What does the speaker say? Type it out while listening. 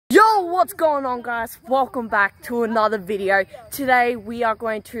What's going on, guys? Welcome back to another video. Today we are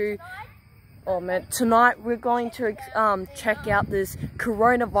going to tonight we're going to check out this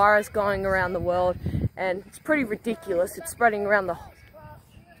coronavirus going around the world, and it's pretty ridiculous. It's spreading around the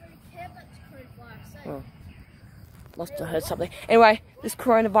must have heard something. Anyway, this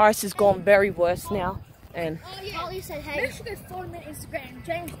coronavirus has gone very worse now, and Holly said, hey, you should go follow me on Instagram.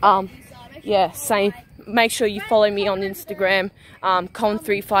 James, yeah, same. Make sure you follow me on Instagram,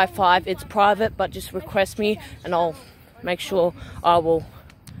 Con355. It's private, but just request me, and I'll make sure I will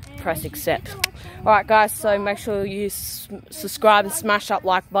press accept. Alright, guys, so make sure you subscribe and smash that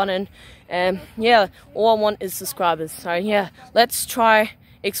like button. And yeah, all I want is subscribers. So yeah, let's try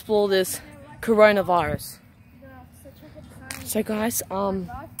explore this coronavirus. So guys,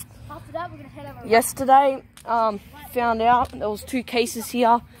 yesterday found out there was 2 cases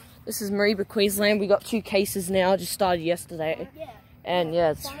here. This is Mareeba, Queensland. We got 2 cases now. Just started yesterday, and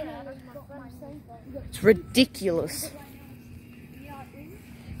yeah, it's ridiculous.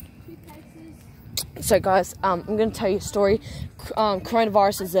 So guys, I'm going to tell you a story.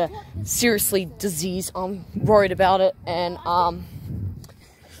 Coronavirus is a seriously disease. I'm worried about it, and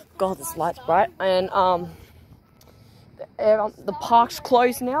God, this light's bright. And the park's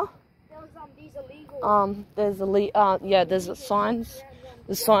closed now. There's signs.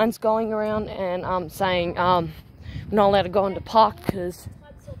 The signs going around and saying we're not allowed to go into park because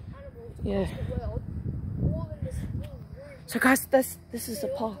yeah. So guys, this is the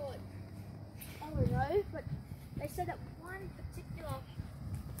park. I don't know, but they said that one particular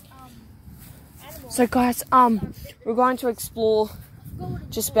animal. So guys, we're going to explore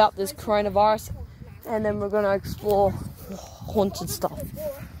just about this coronavirus, and then we're going to explore haunted stuff.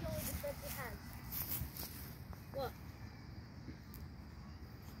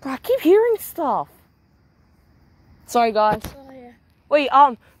 Bro, I keep hearing stuff. Sorry, guys. Oh, yeah. Wait,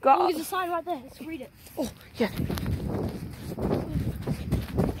 Oh, there's a sign right there. Let's read it. Oh, yeah.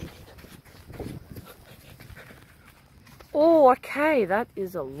 Oh, okay. That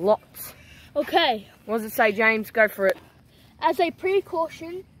is a lot. Okay. What does it say, James? Go for it. As a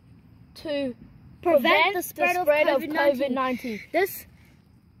precaution to prevent the spread of COVID-19. This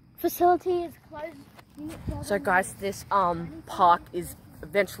facility is closed. So, guys, this park is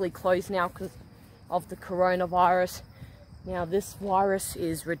eventually closed now because of the coronavirus. Now this virus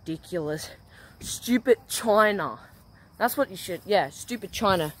is ridiculous. Stupid China. That's what you should, yeah, stupid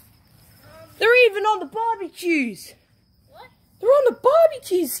China. They're even on the barbecues. What? They're on the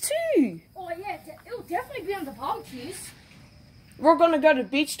barbecues too. Oh yeah, it'll definitely be on the barbecues. We're gonna go to the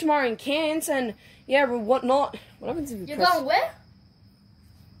beach tomorrow in Cairns, and yeah, but whatnot. What happens if we You're going where?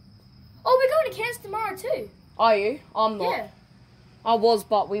 Oh, we're going to Cairns tomorrow too. Are you? I'm not. Yeah. I was,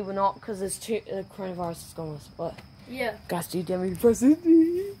 but we were not because there's coronavirus is gone. But yeah. Guys, do you dare me to press it?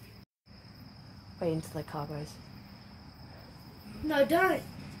 Wait until the car goes. No, don't.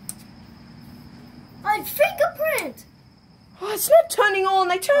 My fingerprint. Oh, it's not turning on.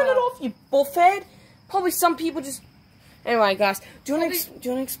 They turn it off, you bullfed. Probably some people just. Anyway, guys, do you want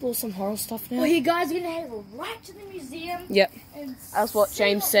to explore some horror stuff now? Well, you guys are gonna head right to the museum. Yep. And that's what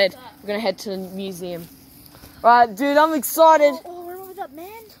James said. We're gonna head to the museum. Right, dude, I'm excited. Oh, remember that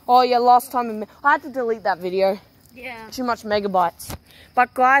man? Oh yeah, last time I had to delete that video. Yeah. Too much megabytes.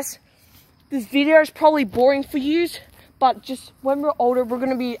 But guys, this video is probably boring for you. But just when we're older, we're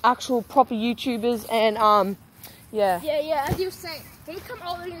gonna be actual proper YouTubers, and yeah. Yeah. As you were saying, when we come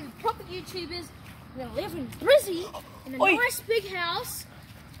older, we're gonna be proper YouTubers. We're gonna live in Brizzy in a nice big house,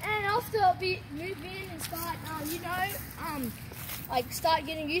 and after we move in and start, like start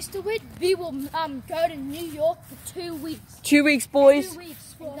getting used to it, we will go to New York for 2 weeks. 2 weeks, boys. 2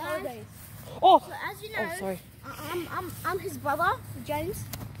 weeks for holidays. Oh. So as you know, oh, sorry. I'm his brother, James.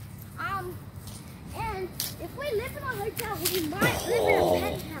 And if we live in a hotel, we might live in a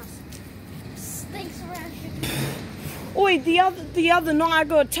penthouse. Stinks around here. Oi, the other night I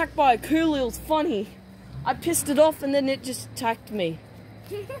got attacked by a coolie. It was funny. I pissed it off and then it just attacked me.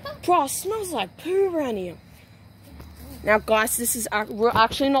 Bro, it smells like poo around here. Now guys, we're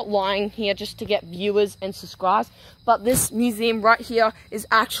actually not lying here just to get viewers and subscribers, but this museum right here is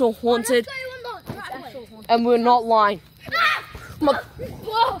actual haunted, and we're not lying.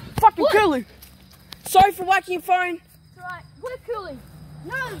 Fucking coolie. Sorry for whacking your phone. It's alright, we're coolie.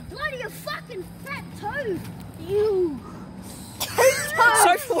 No, bloody a fucking fat toad. You.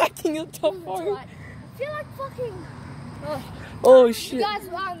 Sorry for whacking your top phone. Right. I feel like fucking. Oh shit. You guys,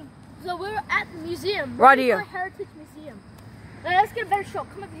 so we're at the museum. Right here. Heritage Museum. Now, let's get a better shot.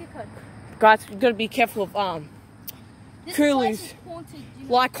 Come over here, Code. Guys, you gotta be careful of This coolies. place is haunted, you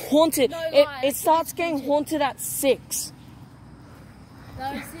know? Like haunted. No It starts getting haunted at 6.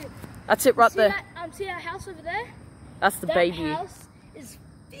 That is it. That's it right there. See that house over there? That's the that baby. That house is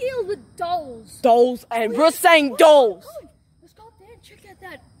filled with dolls. Dolls, and we're saying dolls. Come on. Let's go up there and check out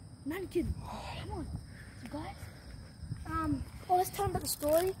that mannequin. Come on. So guys, let's tell them about the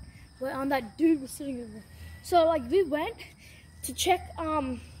story where that dude was sitting over there. So like we went to check,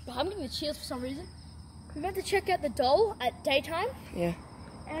 I'm getting the chills for some reason. We went to check out the doll at daytime. Yeah.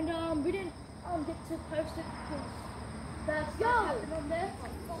 And we didn't get to post it because that's what happened on there.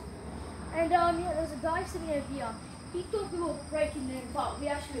 And yeah, there was a guy sitting over here. He thought we were breaking in, but we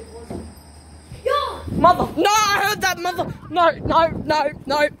actually wasn't. Yo! Mother! No, I heard that, mother! No.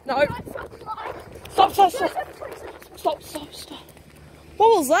 Stop. What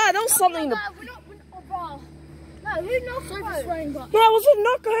was that? That was something. No, we're not, bro. No, we're not swearing, but. No, was it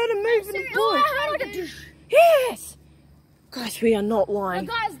not going to move in the bush? I heard like a Yes! Guys, we are not lying.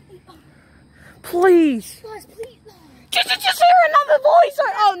 guys, Please. please. Did you just hear another voice?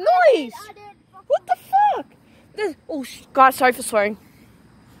 Oh, noise! I did. What the fuck? Guys, sorry for swearing.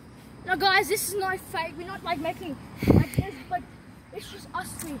 No, guys, this is not fake. We're not like making like this, but it's just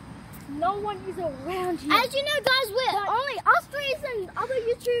us three. No one is around here. As you know, guys, we're only us three and other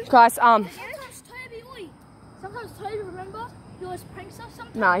YouTubers. Guys, Sometimes Toby, remember? He always pranks us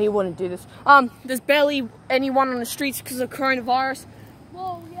sometimes. Nah, he wouldn't do this. There's barely anyone on the streets because of coronavirus.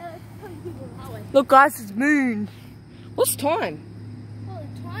 Well, yeah, it's probably people that way. Look, guys, it's moon. What's time? Well,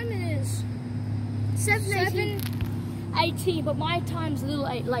 the time is 7:18, but my time's a little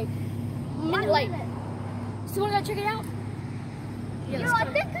late, like a minute late. So you wanna go check it out? Yeah, I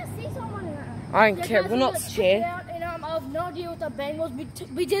think I see someone in there. I don't care. We're not scared. And I have no idea what that bang was.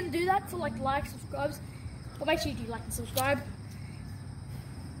 We didn't do that for like likes, subscribes. But make sure you do like and subscribe.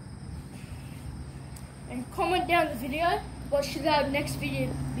 And comment down the video. What should our next video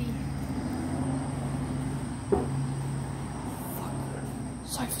be?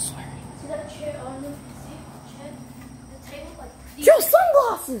 Sorry for swearing. See that chair on the chair? The table? Like Your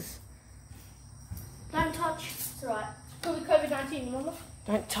sunglasses! don't touch. It's alright. COVID-19, remember?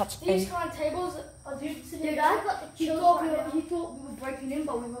 Don't touch These any. kind of tables, I do sit there. He thought we were breaking in,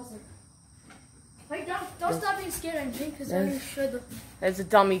 but we wasn't. Wait, don't start being scared of anything, because I'm going to show the... There's a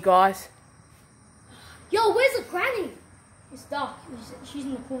dummy, guys. Yo, where's the granny? It's dark. She's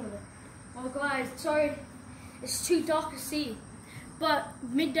in the corner there. Oh, guys, sorry. It's too dark to see. But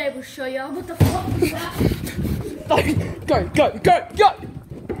midday will show you. What the fuck was that? Go!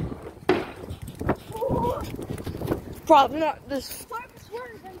 Bro, no, this... Sorry for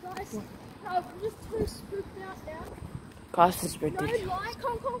swearing again, guys. No, I'm just too spooked out now. Guys, this is No ridiculous. lie.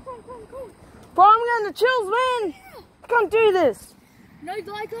 Come. Bro, I'm getting the chills, man. I can't do this. No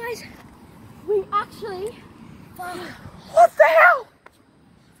lie, guys. We actually... What the hell?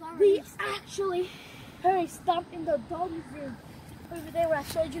 We actually heard a stump in the dog museum over there where I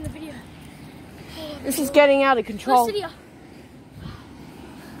showed you in the video. This is getting out of control. Go sit here.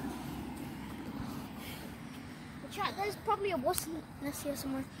 Chat, there's probably a wasp nest here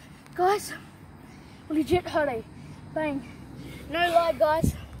somewhere. Guys, we legit heard a bang. No lie,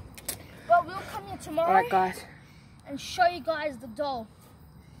 guys. But we'll come here tomorrow Alright, guys. and show you guys the doll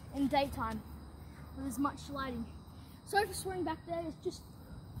in daytime with as much lighting. Sorry for swearing back there. It's just,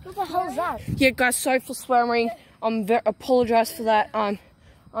 what the hell is that? Yeah, guys, sorry for swearing. Apologize for that. I'm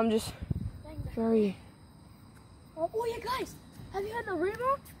just very... Oh yeah, guys. Have you heard the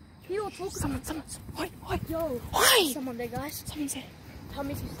rumor? People talking. Someone. Wait. Yo. Why? Someone there, guys. Someone's there. Tell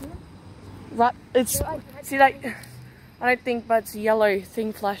me if you see them. Right, it's... See, like... I don't think, but it's a yellow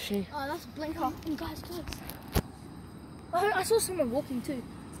thing flashing. Oh, that's a blinker. And guys. I saw someone walking too.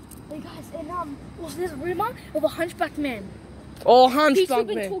 Hey guys, and also there's a rumor of a hunchback man. Oh, People hunchback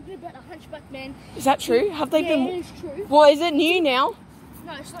been man. talking about a hunchback man. Is that true? Have they been... Yeah, it is true. Well, is it new now?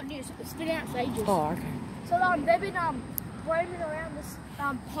 No, it's not new. It's been out for ages. Oh, okay. So they've been roaming around this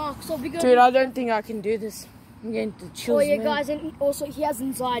park. So we go. Dude, I don't think I can do this. I'm getting the chills. Oh yeah, man. guys, and also he has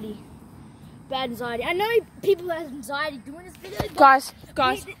anxiety. Bad anxiety. I know people have anxiety doing this video. Guys.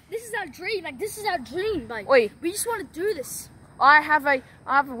 This is our dream. Like this is our dream. Like Wait. we just want to do this. I have a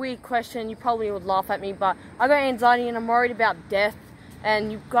weird question. You probably would laugh at me, but I got anxiety and I'm worried about death.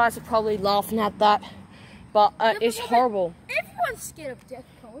 And you guys are probably laughing at that. But it's horrible. Everyone's scared of death,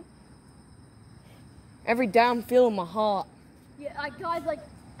 Colin. Every day I'm feeling my heart. Yeah, like guys, like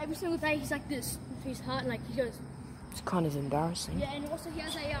every single day he's like this with his heart, and like he goes. It's kind of embarrassing. Yeah, and also he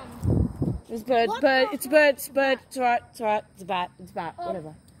has a It's bird. It's alright. It's a bat.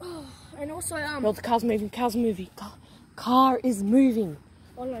 Whatever. and also Well, the car's moving. Car is moving.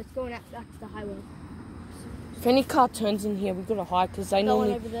 Oh no, it's going out back to the highway. If any car turns in here, we gotta hide because they Go on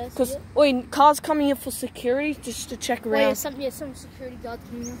normally. over there. Because cars coming here for security just to check Wait, around. some security guards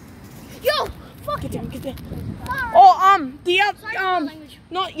coming here. Yo, fuck Get you. down, get down. Ah. Oh, the Sorry for my other, language.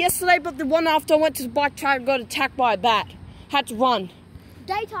 not yesterday, but the one after I went to the bike track, got attacked by a bat. Had to run.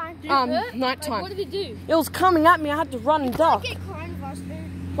 Daytime. Did it hurt? Nighttime. Like, what did he do? It was coming at me. I had to run and duck. Get coronavirus,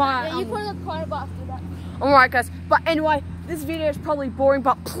 dude. But, Yeah, you put it on coronavirus after that. alright, guys. But anyway, this video is probably boring,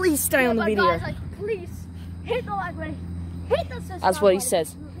 but please stay on the But video. guys, like, please hit the like button. Hit the subscribe That's what he button.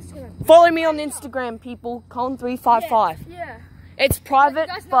 says. This is gonna- Follow me on Instagram, people. Colin355. Yeah. It's private,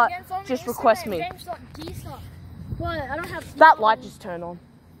 Guys, no, but again, follow me just on request Instagram, me. James.gstar. What? I don't have. That light just turned on.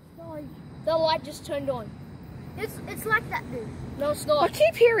 No, the light just turned on. It's like that, dude. No, it's not. I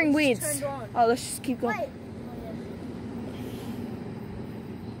keep hearing It's weirds. turned on. Oh, let's just keep going. Wait.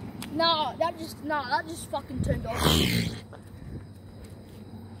 No, that just fucking turned on.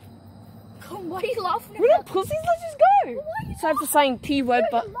 Come, why are you laughing We're not about? pussies, let's just go. Why are you Sorry for saying P word,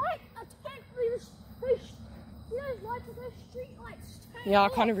 but You know, lights are those street lights. Turn yeah, I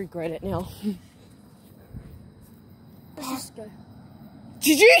it kind off. of regret it now. Let's just go.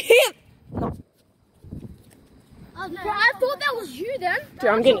 Did you hear? Oh, no, bro, I thought that was you then. Dude,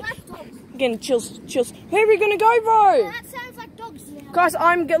 I'm getting chills. Where are we gonna go, bro? That sounds like dogs now. Guys,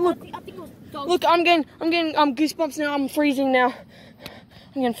 look, I think it was dogs. look, I'm getting goosebumps now. I'm freezing now.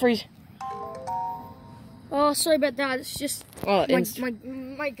 I'm gonna freeze. Oh, sorry about that. It's just Oh,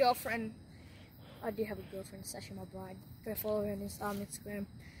 my girlfriend. I do have a girlfriend, Sasha, my bride. Go follow her on Instagram,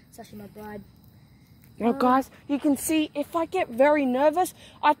 Sasha, my bride. Now, guys, you can see if I get very nervous,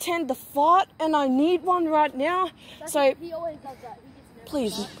 I tend to fart, and I need one right now. So He always does that. He gets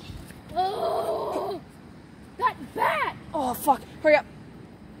please. nervous. Oh, that bat! Oh fuck! Hurry up!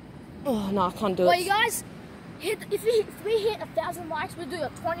 Oh no, I can't do Well, it. you guys, if we hit 1,000 likes, we'll do a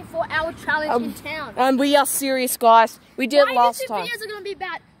 24-hour challenge in town. And we are serious, guys. We did it My last YouTube time. videos are going to be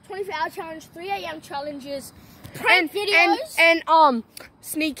about 24-hour challenge, 3 a.m. challenges, prank videos. And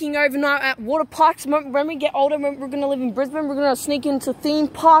sneaking overnight at water parks. When we get older, when we're gonna live in Brisbane, we're gonna sneak into theme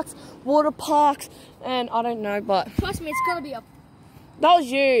parks, water parks, and I don't know, but Trust me, it's going to be a... that was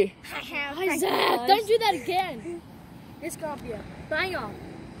you. Isaac, don't do that again. It's going to be a banger.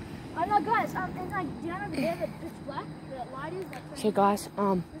 I know, guys, and like down over there, the pitch black, the light is like... So guys,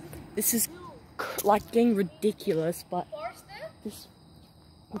 this is like getting ridiculous, but Forest there?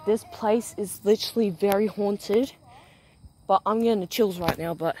 this place is literally very haunted. But I'm getting the chills right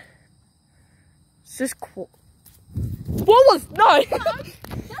now, but it's just cool. What was no? I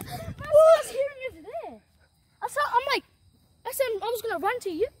was hearing over there. I said I was gonna run to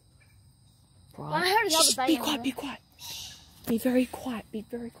you. Right. I heard another Shh, bang. be quiet, be quiet. Shh. Be very quiet, be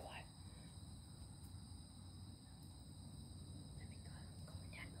very quiet.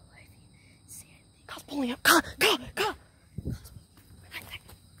 Car's pulling up. Car. Guys,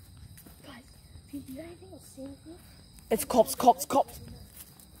 do you know anything or see anything? It's cops. Probably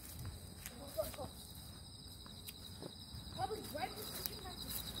red.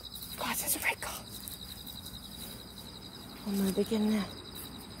 Guys, there's a red car. Oh no, they're getting there.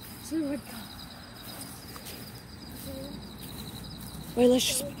 It's a red car.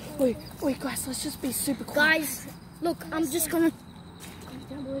 Wait, guys, let's just be super quiet. Guys, look, I'm just gonna.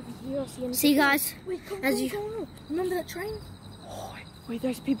 See, guys, as you remember that train? Oh, wait,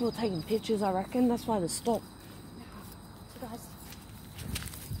 those people are taking pictures, I reckon. That's why they stopped. So, guys,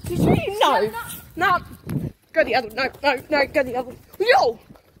 Did you? No. Go the other. No, go the other. Yo!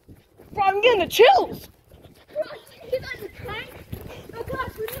 Bro, I'm getting the chills. bro, you guys are train. No,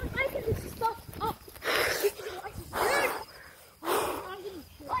 guys, we're not making this stuff up.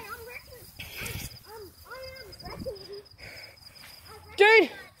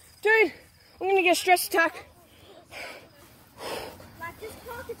 Dude, I'm gonna get a stress attack.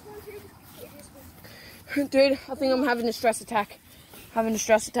 Dude, I think I'm having a stress attack. Calm down.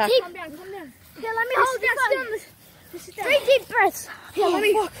 Yeah, let me hold that. Stay down. 3 deep breaths. Here, let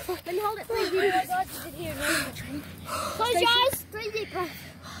me hold it. 3 deep breaths. Close your eyes. 3 deep breaths.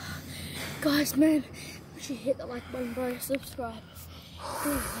 Guys, man, we should hit the like button, bro. Subscribe.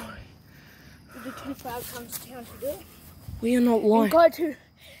 We'll do 24 hour comes down to do it. We are not lying. And go to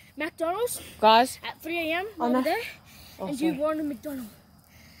McDonald's Guys, at 3 a.m. I know. over there. Oh, and sorry. you want a McDonald's.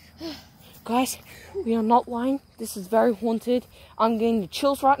 Guys, we are not lying. This is very haunted. I'm getting the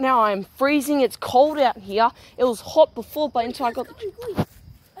chills right now. I am freezing. It's cold out here. It was hot before, but until I got the...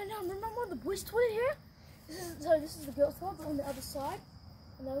 And remember the boys' toilet here? This is the girls' toilet, but on the other side.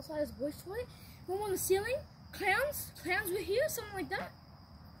 On the other side is the boys' toilet. Remember on the ceiling? Clowns were here, something like that.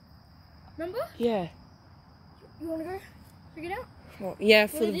 Remember? Yeah. You wanna go check it out? Oh, yeah,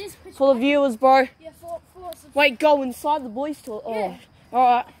 Well, it is pitch for the viewers, bro. Yeah, for Wait, go inside the boys' toilet. Oh, Yeah. all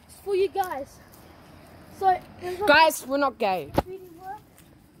right. it's for you guys. So, Guys, we're not gay.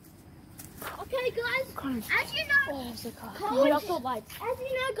 okay, guys. As you know, Colin, as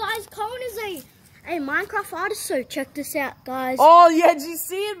you know, guys, Colin is a Minecraft artist. So check this out, guys. oh yeah, did you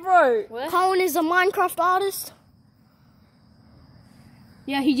see it, bro? Colin is a Minecraft artist.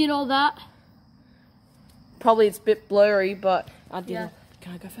 Yeah, he did all that. Probably it's a bit blurry, but I did. Yeah.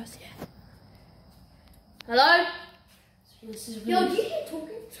 Can I go first? Yeah. Hello. This is Yo, really, do you hear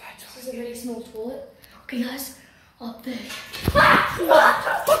talking? this is a really small toilet. Okay, guys, up there.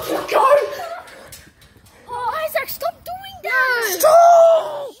 Oh, Isaac, stop doing that! Stop!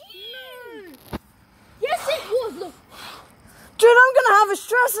 No. Yes, it was. Look, Dude, I'm gonna have a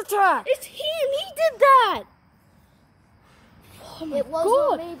stress attack. it's him. He did that. Oh my It wasn't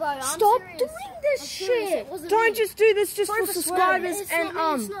God. me, bro. I'm Stop serious. doing this I'm serious, shit. it wasn't Don't me. just do this just Sorry for for subscribers swearing. It's and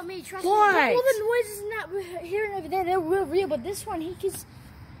not me, it's not me. Trust me. why? All the noises that we're hearing over there, they're real, but this one, he keeps...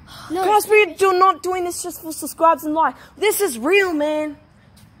 No, Guys, we're not doing this just for subscribers and like. This is real, man.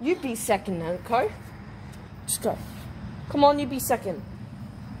 You be second now, okay? Just go. Come on, you be second.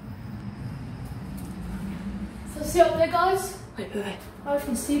 So see up there, guys? Wait. I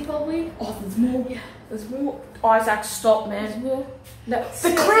can see probably. Oh, there's more. Yeah. There's more. Isaac, stop, There's man. more. No.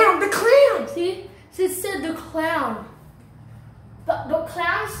 The clown! See? So it said the clown. But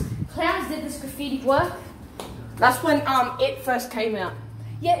clowns did this graffiti work. That's when it first came out.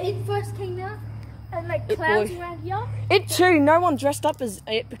 Yeah, it first came out. And like It clowns boy. around here. It too. No one dressed up as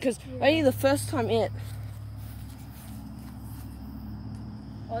it because only the first time it.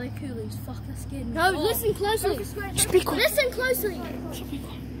 Oh, they're coolies. Fuck, they're scared. No, listen closely. Just be quiet. Listen closely.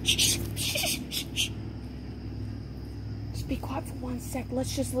 Just be quiet for 1 sec.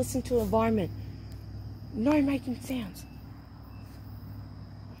 Let's just listen to the environment. No making sounds.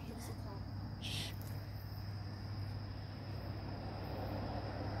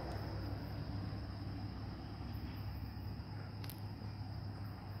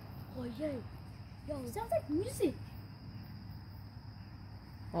 Oh, yo, sounds like music.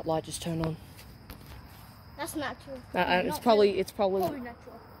 What light just turned on? That's natural. It's probably Probably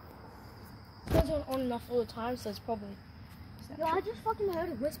natural. It goes on and off all the time, so it's probably. Yo, I just fucking heard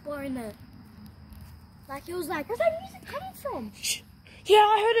a whisper in there. Like it was like, where's that music coming from? Yeah,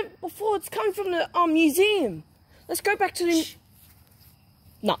 I heard it before. It's coming from the museum. Let's go back to the.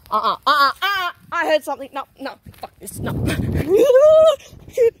 No, I heard something. No, fuck this. No.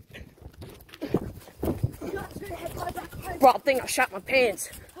 Bro, I think I shot my pants.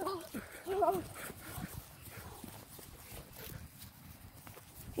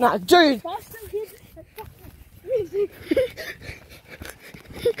 Nah, dude.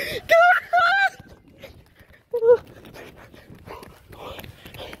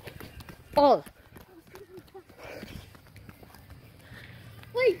 Oh.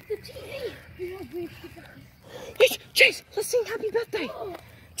 Wait, the TV. Hey, James, let's sing happy birthday.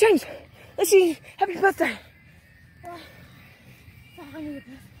 James, let's sing happy birthday.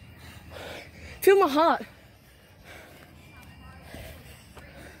 Feel my heart.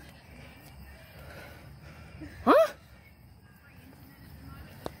 Huh?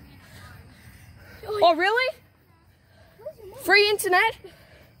 Oh, really? Free internet?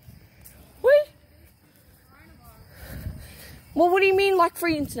 Wait. Well, what do you mean, like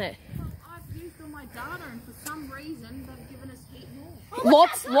free internet? I've used all my data and for some reason they've given us heat more.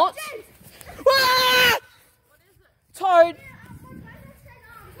 Lots. Ah! Toad.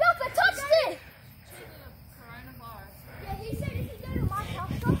 Look, I touched it. Coronavirus. Yeah, he said if you go to my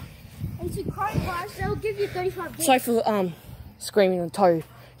house and to coronavirus, they'll give you 35 bucks. Sorry for screaming on toe.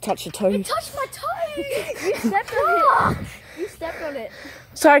 Touch the toe. You touched my toe. You stepped on it. You stepped on it.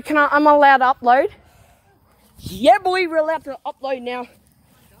 Sorry, am I allowed to upload? Yeah, boy, we're allowed to upload now.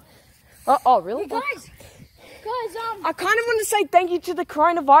 Oh, really? Guys, I kind of want to say thank you to the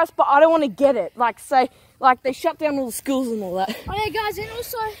coronavirus, but I don't want to get it. Like they shut down all the schools and all that. oh yeah, guys, and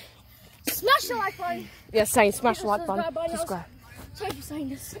also smash the like button. Yeah, saying smash the like Subscribe button. button. Subscribe. Sorry for saying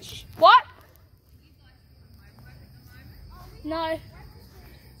this. What? No.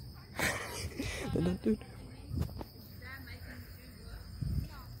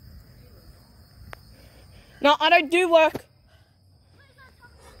 No, I don't do work.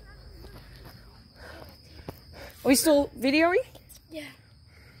 Are we still videoing? Yeah.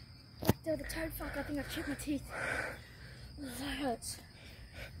 Like the toad fuck, I think I chipped my teeth. Oh, that hurts.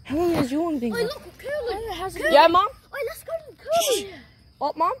 How long has your one been? Oh, look, curly. Yeah, Mom? Oh, let's go to the curly.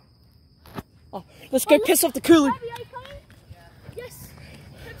 What, Mom? Oh, let's go piss off the coolie. Baby, are you coming? Yes.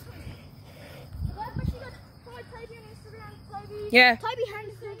 Text me. Guys, make sure you guys follow Toby on Instagram. Toby Yeah. Toby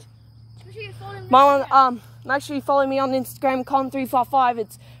Henderson. Make sure you follow him. Make sure you follow me on Instagram, Con355.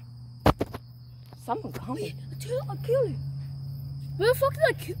 It's someone coming. I'll kill you. Where the fuck did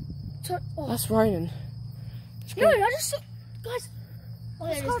I kill? Oh. That's Ronan. No, I just saw. Guys.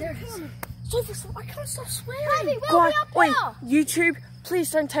 Oh, there it is. I can't stop swearing. Guys, wait, YouTube,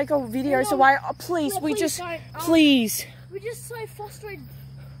 please don't take our videos away. Oh, please, we please just, don't. please. We're just so frustrated.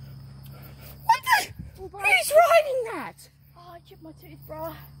 What the? Who's writing that? Oh, I chipped my tooth,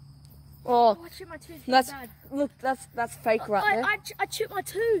 bro. Oh, I chipped my tooth. that's, bad. look, that's fake right there. I chipped my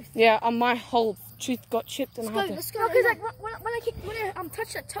tooth. Yeah, my whole tooth got chipped and I had to. Let's go. Because like when I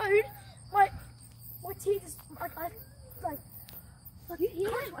touch that toad, my teeth is like you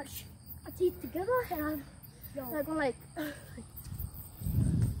can't touch my teeth together and I'm like.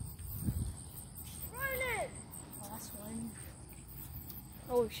 Ronan! Oh, that's fine.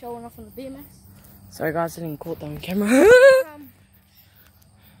 Oh, we're showing off on the BMX. Sorry guys, I didn't caught that on camera.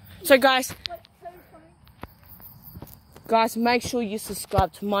 So guys, make sure you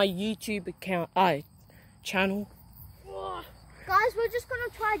subscribe to my YouTube account, channel. Guys, we're just gonna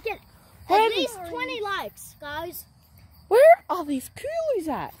try to get at least 20 likes, guys. Where are these coolies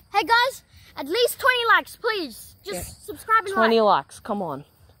at? Hey guys, at least 20 likes, please. Just subscribe and 20 like. likes, come on.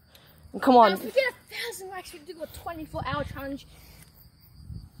 Come on. Now, if we get 1,000 likes, we do a 24-hour challenge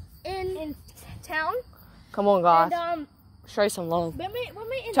in town. Come on guys, And show some love. when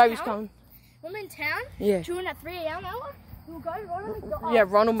we're in Toby's town, coming. when we're in town, Yeah. during that 3 a.m. hour, we'll go Ronald McDonald. Yeah,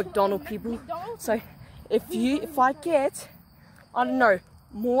 Ronald McDonald people. McDonald's. So if I get, I don't know,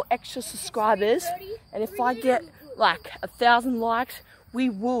 more extra subscribers, and if I get like 1,000 likes, we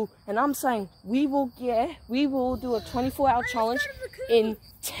will, and I'm saying we will do a 24-hour challenge in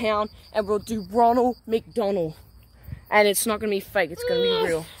town, and we'll do Ronald McDonald, and it's not gonna be fake, it's gonna be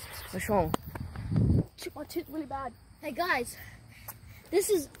real. What's wrong? Chip my tooth really bad. Hey guys, this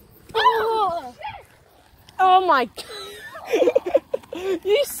is. Oh, Oh my God.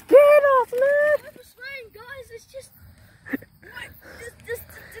 You scared us, man. I'm swearing, guys. It's just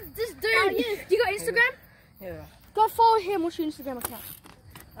this dude. You got Instagram? Yeah. Go follow him. What's your Instagram account?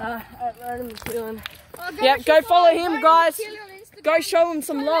 Ronan McQuillan. Oh, Yeah, go follow him, Ronan guys. McQuillan on Instagram. Go show him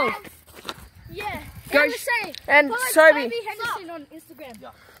some love. Yeah. Go Go say. and Follow Toby. Toby Henderson on Instagram.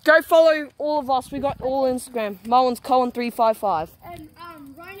 Yeah. Go follow all of us. We got all Instagram. Moen's Cohen355. And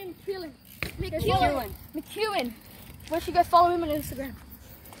Ronan McQuillan. Where should go follow him on Instagram?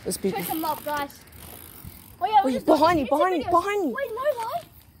 There's Show people. some love, guys. Oh yeah, Wait, behind you. videos. Behind you. Wait, no lie.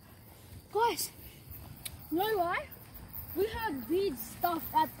 Guys, no lie. We heard weird stuff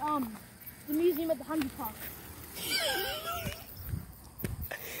at the museum at the Hundy Park.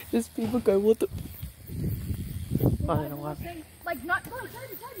 There's people go, what the? I don't know why. Like not. Oh,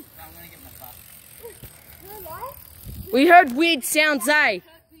 Toby. No lie. We heard weird sounds, eh? We heard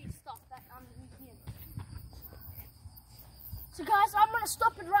weird stuff at the museum. So guys, I'm gonna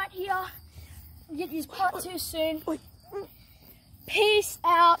stop it right here. Get this part 2 soon. Peace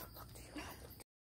out.